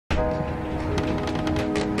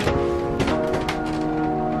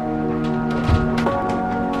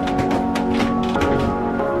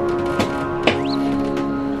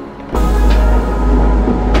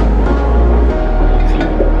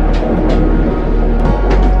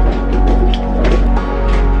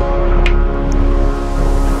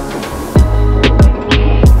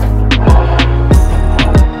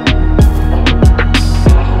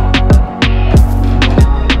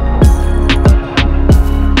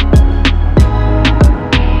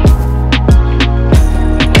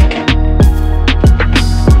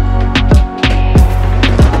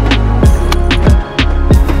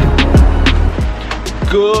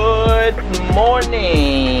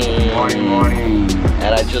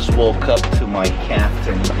And I just woke up to my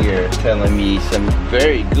captain here telling me some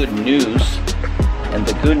very good news. And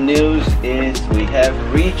the good news is we have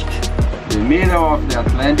reached the middle of the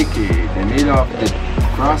Atlantic, the middle of the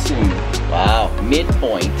crossing. Wow,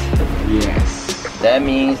 midpoint. Yes. That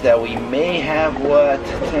means that we may have, what,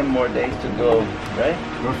 10 more days to go, right?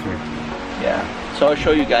 Perfect. Yeah. So I'll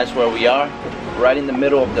show you guys where we are, right in the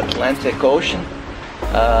middle of the Atlantic Ocean.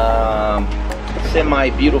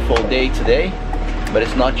 Semi-beautiful day today, but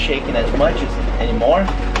it's not shaking as much anymore.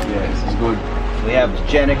 Yes, it's good. We have the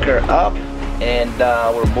Jenniker up, and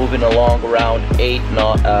we're moving along around 8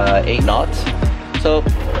 knots. So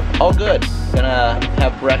all good. Gonna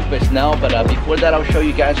have breakfast now, but before that I'll show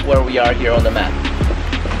you guys where we are here on the map.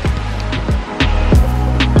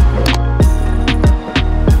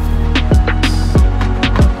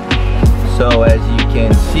 So as you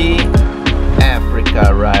can see,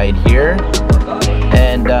 Africa right here,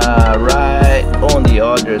 and right on the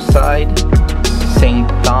other side, St.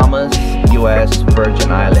 Thomas, US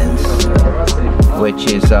Virgin Islands,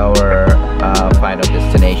 which is our final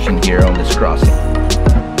destination here on this crossing.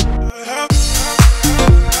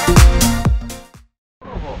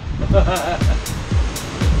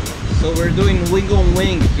 So we're doing wing on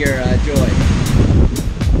wing here, Joy.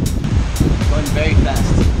 Going very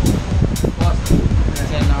fast.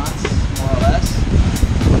 10 knots, more or less.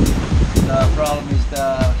 The problem is the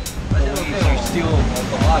waves are still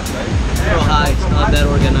real high. It's not that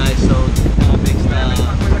organized, so it kind of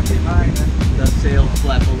makes the sail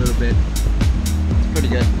flap a little bit. It's pretty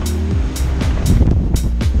good.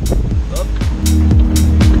 Up.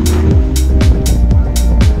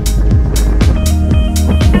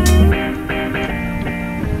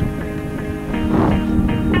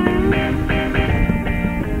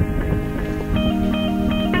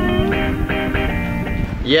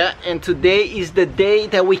 Yeah, and today is the day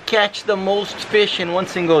that we catch the most fish in one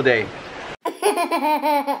single day.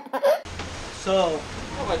 So,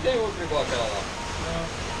 what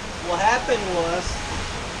happened was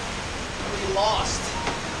we lost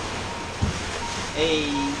a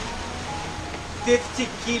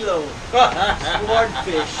 50-kilo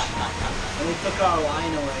swordfish, and we took our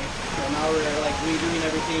line away. So now we're like redoing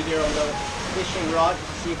everything here on the fishing rod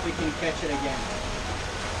to see if we can catch it again.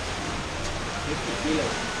 50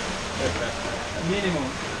 kilos. Minimum.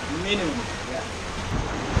 Yeah.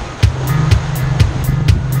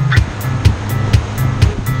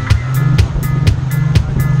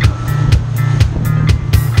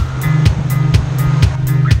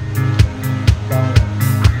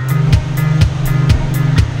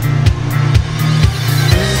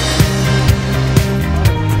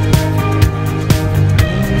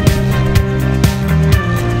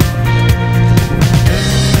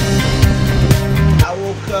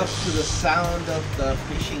 To the sound of the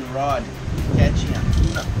fishing rod catching a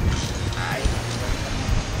tuna.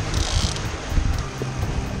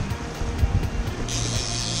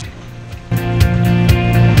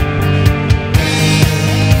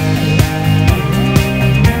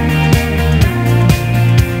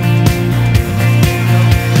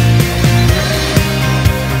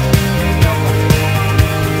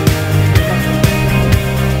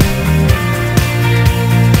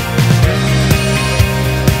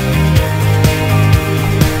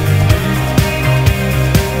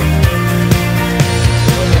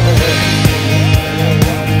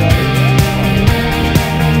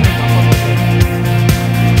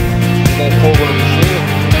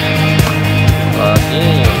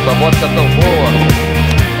 Vodka tão boa.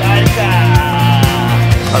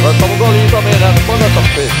 Agora toma um golinho também, né? Não pode dar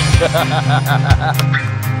peixe.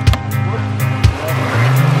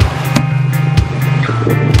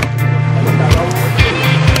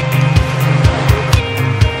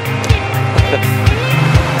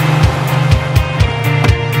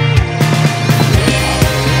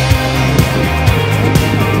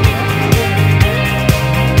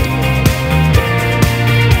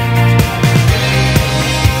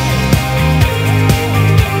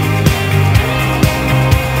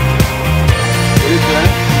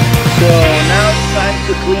 So now it's time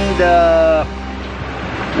to clean the,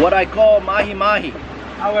 what I call mahi-mahi.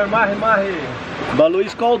 Our mahi-mahi. But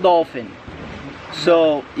Luis called dolphin.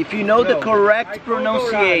 So if you know the correct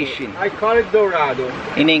pronunciation. I call it dorado.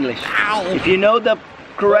 In English. If you know the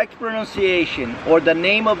correct pronunciation or the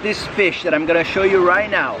name of this fish that I'm gonna show you right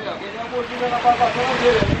now.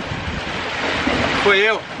 Foi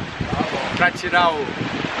eu. Pra tirar o...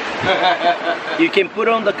 You can put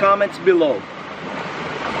on the comments below.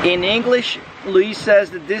 In English, Luis says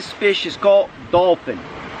that this fish is called dolphin.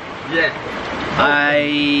 Yeah.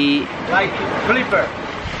 I like flipper.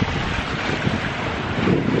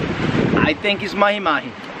 I I think it's mahi-mahi,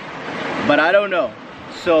 but I don't know.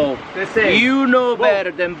 So you know better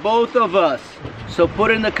than both of us. So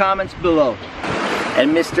put in the comments below.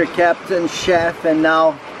 And Mr. Captain Chef, and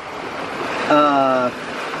now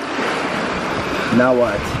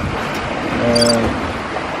what?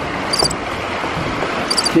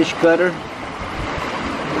 Fish cutter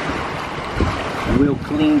will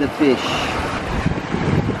clean the fish.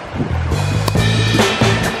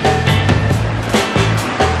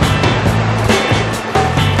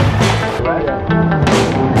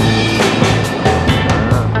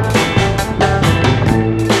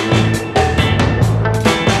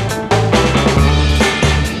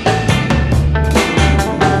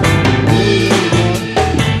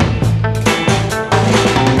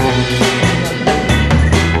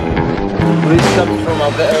 Comes from a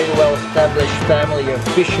very well-established family of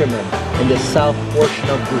fishermen in the south portion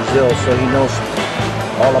of Brazil, so he knows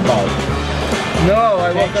all about it. No,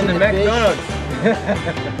 I work on the McDonald's.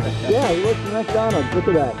 Yeah, he works at McDonald's. Look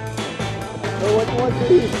at that. So what do you want to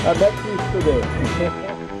eat? That's fish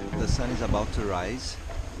today. The sun is about to rise,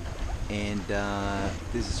 and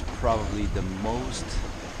this is probably the most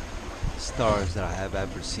stars that I have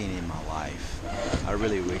ever seen in my life. I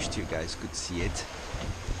really wished you guys could see it.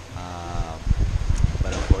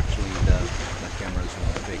 But unfortunately the cameras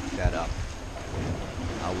won't pick that up.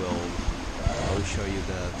 I will show you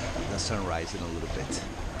the sunrise in a little bit.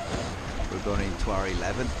 We're going into our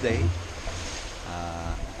 11th day,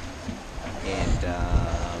 and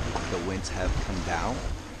the winds have come down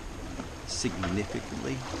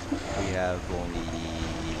significantly. We have only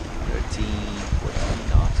 13, 14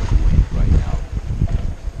 knots of wind right now,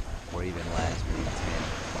 or even less, maybe 10.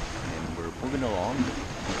 And we're moving along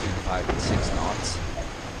between 5 and 6 knots.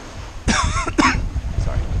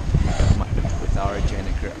 Sorry, with our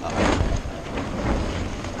generator up.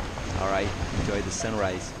 Alright, enjoy the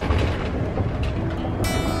sunrise.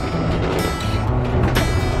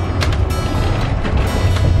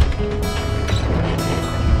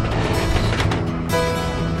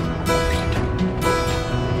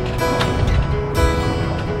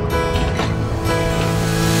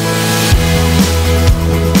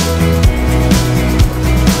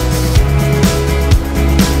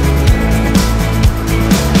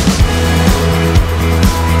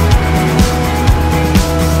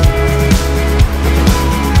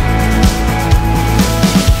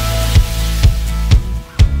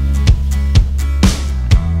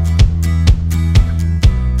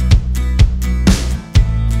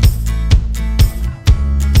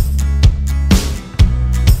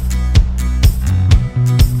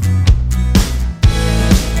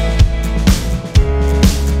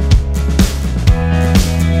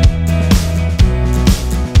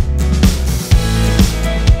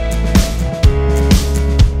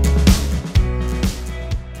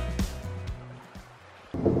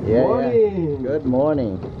 Morning. Good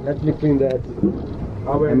morning. Let me clean that.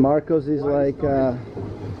 And Marcos is like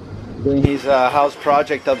doing his house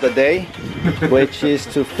project of the day, which is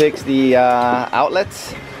to fix the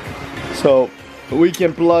outlets, so we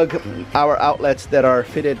can plug our outlets that are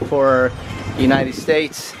fitted for United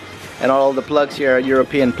States, and all the plugs here are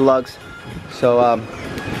European plugs. So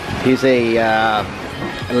he's a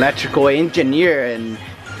electrical engineer and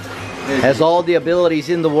has all the abilities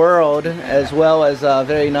in the world, as well as a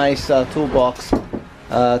very nice toolbox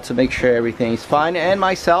to make sure everything is fine. And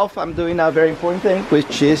myself, I'm doing a very important thing,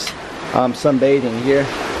 which is sunbathing here,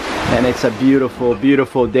 and it's a beautiful,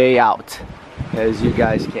 beautiful day out, as you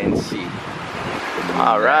guys can see.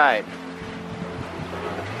 All right,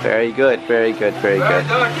 very good, very good, very good.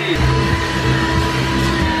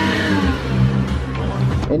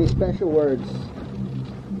 Any special words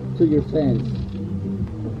to your fans?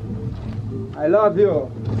 I love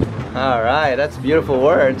you. All right, that's beautiful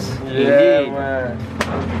words. Yeah, Indeed. man.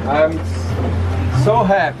 I'm so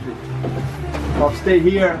happy of stay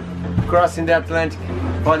here, crossing the Atlantic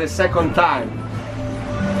for the second time.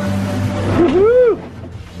 Woohoo!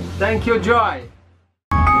 Thank you, Joy.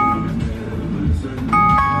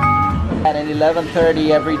 At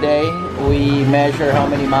 11:30 every day, we measure how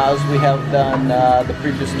many miles we have done the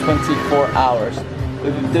previous 24 hours.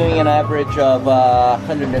 We've been doing an average of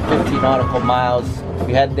 150 nautical miles.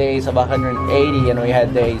 We had days of 180, and we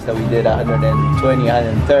had days that we did 120,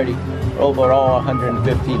 130. Overall,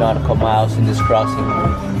 150 nautical miles in this crossing.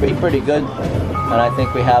 Pretty good. And I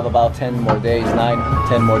think we have about 10 more days, 9,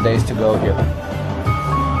 10 more days to go here.